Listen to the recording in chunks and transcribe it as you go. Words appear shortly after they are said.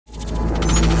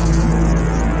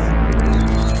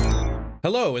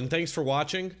Hello, and thanks for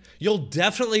watching. You'll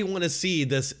definitely want to see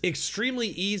this extremely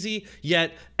easy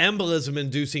yet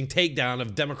embolism-inducing takedown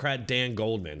of Democrat Dan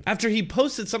Goldman after he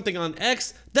posted something on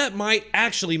X that might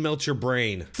actually melt your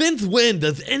brain. Since when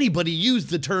does anybody use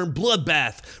the term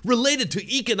bloodbath related to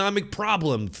economic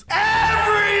problems?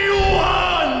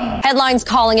 Everyone! Headlines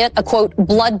calling it a, quote,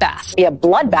 bloodbath. Be a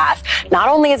bloodbath. Not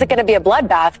only is it going to be a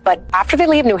bloodbath, but after they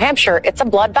leave New Hampshire, it's a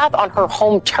bloodbath on her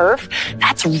home turf.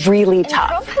 That's really tough.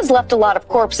 Trump has left a lot of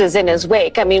corpses in his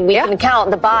wake. I mean, we can count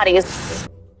the bodies.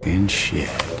 And shit.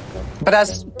 But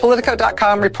as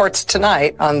Politico.com reports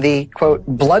tonight on the, quote,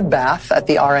 bloodbath at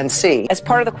the RNC. As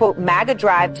part of the, quote, MAGA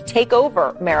drive to take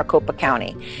over Maricopa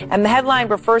County. And the headline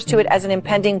refers to it as an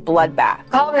impending bloodbath.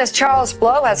 Columnist Charles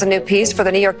Blow has a new piece for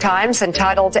the New York Times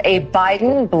entitled A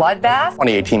Biden Bloodbath.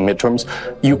 2018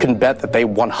 midterms, you can bet that they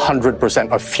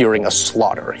 100% are fearing a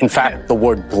slaughter. In fact, the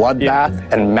word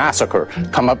bloodbath and massacre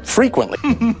come up frequently.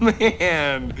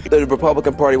 Man. The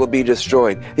Republican Party will be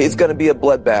destroyed. It's going to be a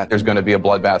bloodbath. There's going to be a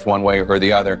bloodbath one way or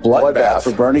the other. Bloodbath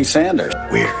for Bernie Sanders.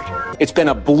 Weird. It's been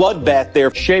a bloodbath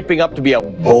there, shaping up to be a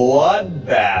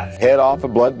bloodbath. Head off a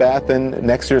bloodbath in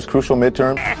next year's crucial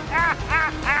midterm.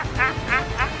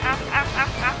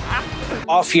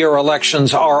 Off-year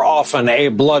elections are often a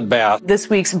bloodbath. This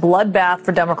week's bloodbath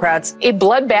for Democrats. A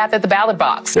bloodbath at the ballot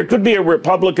box. There could be a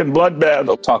Republican bloodbath.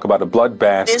 They'll talk about a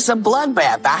bloodbath. It's a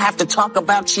bloodbath. I have to talk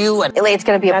about you. And It's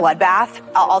going to be a bloodbath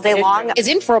all day long. Is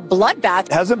in for a bloodbath.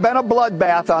 Hasn't been a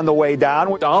bloodbath on the way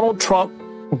down. Donald Trump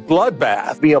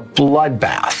bloodbath. Be a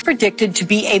bloodbath. Predicted to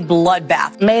be a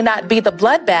bloodbath. May not be the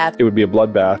bloodbath. It would be a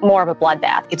bloodbath. More of a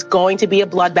bloodbath. It's going to be a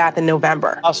bloodbath in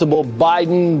November. Possible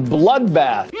Biden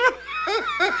bloodbath.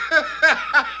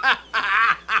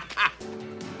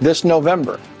 This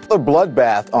November. A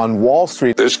bloodbath on Wall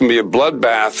Street. There's going to be a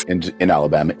bloodbath In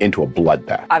Alabama into a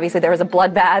bloodbath. Obviously, there was a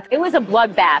bloodbath. It was a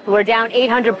bloodbath. We're down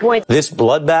 800 points. this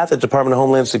bloodbath at Department of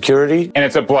Homeland Security, And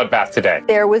it's a bloodbath today.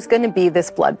 There was going to be this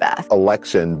bloodbath.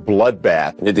 Election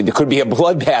bloodbath. it could be a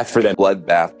bloodbath for them.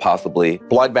 Bloodbath, possibly.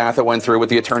 bloodbath that went through with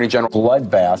the Attorney General.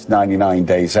 Bloodbath 99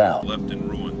 days out. Left in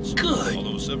ruins.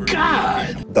 Good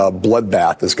God. The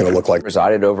bloodbath is going to look like.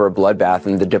 Presided over a bloodbath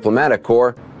in the diplomatic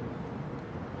corps.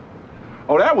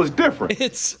 Oh, that was different.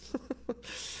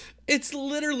 It's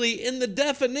literally in the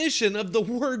definition of the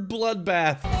word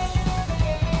bloodbath.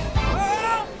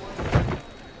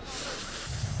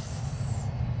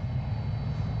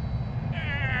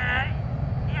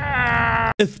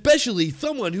 Especially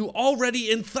someone who already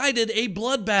incited a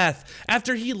bloodbath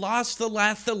after he lost the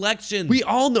last election. We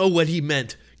all know what he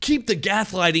meant. Keep the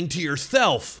gaslighting to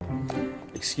yourself.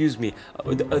 excuse me,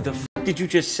 the f did you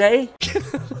just say?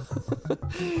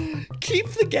 Keep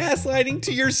the gaslighting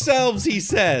to yourselves, he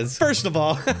says. First of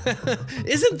all,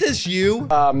 isn't this you?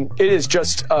 It is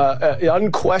just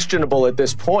unquestionable at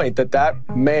this point that that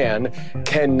man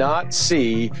cannot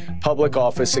see public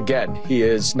office again. He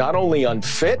is not only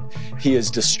unfit, he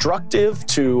is destructive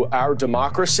to our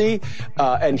democracy,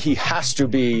 and he has to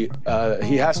be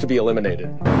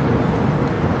eliminated.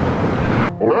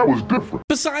 Well, that was different.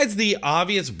 Besides the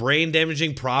obvious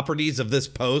brain-damaging properties of this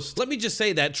post, let me just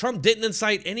say that Trump didn't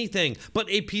incite anything but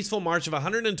a peaceful march of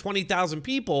 120,000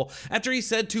 people after he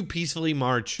said to peacefully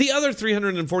march. The other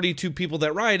 342 people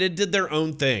that rioted did their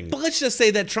own thing. But let's just say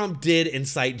that Trump did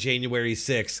incite January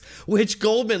 6th, which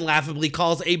Goldman laughably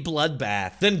calls a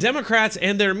bloodbath. Then Democrats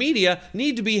and their media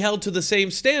need to be held to the same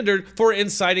standard for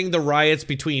inciting the riots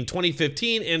between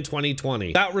 2015 and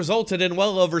 2020. That resulted in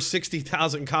well over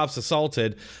 60,000 cops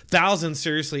assaulted, thousands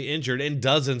seriously injured, and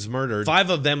dozens murdered, 5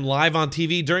 of them live on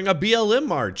TV during a BLM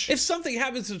march. If something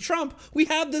happens to Trump, we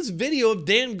have this video of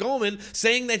Dan Goldman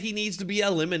saying that he needs to be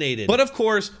eliminated. But of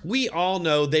course, we all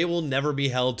know they will never be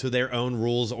held to their own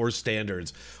rules or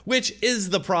standards, which is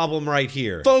the problem right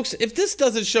here. Folks, if this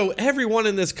doesn't show everyone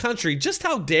in this country just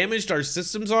how damaged our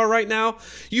systems are right now,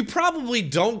 you probably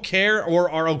don't care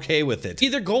or are okay with it.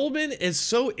 Either Goldman is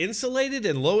so insulated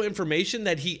and low information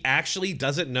that he actually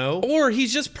doesn't know, or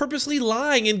he's just purposely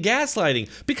lying and gaslighting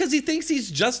because he thinks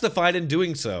he's justified in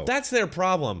doing so. That's their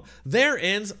problem. Their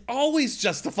ends always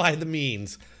justify the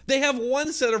means. They have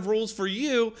one set of rules for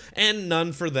you and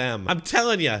none for them. I'm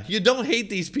telling you, you don't hate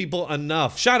these people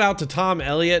enough. Shout out to Tom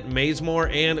Elliott,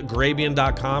 Mazemore, and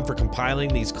Grabian.com for compiling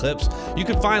these clips. You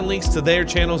can find links to their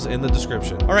channels in the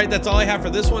description. All right, that's all I have for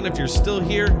this one. If you're still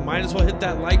here, might as well hit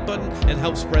that like button and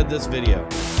help spread this video.